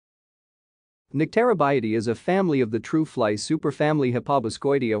Nycteribiidae is a family of the true fly superfamily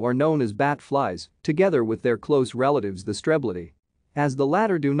Hippoboscoidea, or known as bat flies, together with their close relatives the Streblidae. As the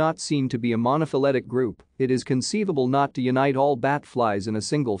latter do not seem to be a monophyletic group, it is conceivable not to unite all bat flies in a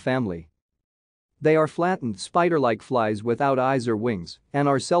single family. They are flattened spider-like flies without eyes or wings and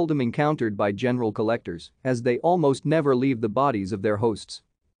are seldom encountered by general collectors, as they almost never leave the bodies of their hosts.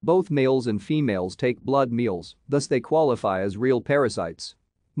 Both males and females take blood meals, thus they qualify as real parasites.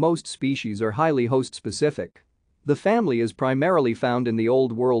 Most species are highly host-specific. The family is primarily found in the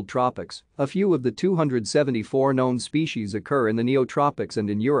Old World tropics. A few of the 274 known species occur in the neotropics and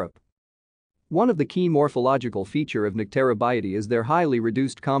in Europe. One of the key morphological features of Nycteribiidae is their highly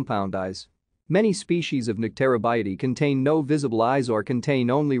reduced compound eyes. Many species of Nycteribiidae contain no visible eyes or contain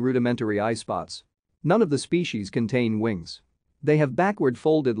only rudimentary eye spots. None of the species contain wings. They have backward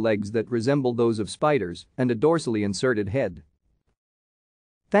folded legs that resemble those of spiders and a dorsally inserted head.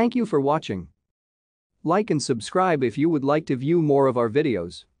 Thank you for watching. Like and subscribe if you would like to view more of our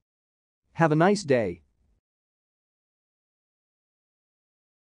videos. Have a nice day.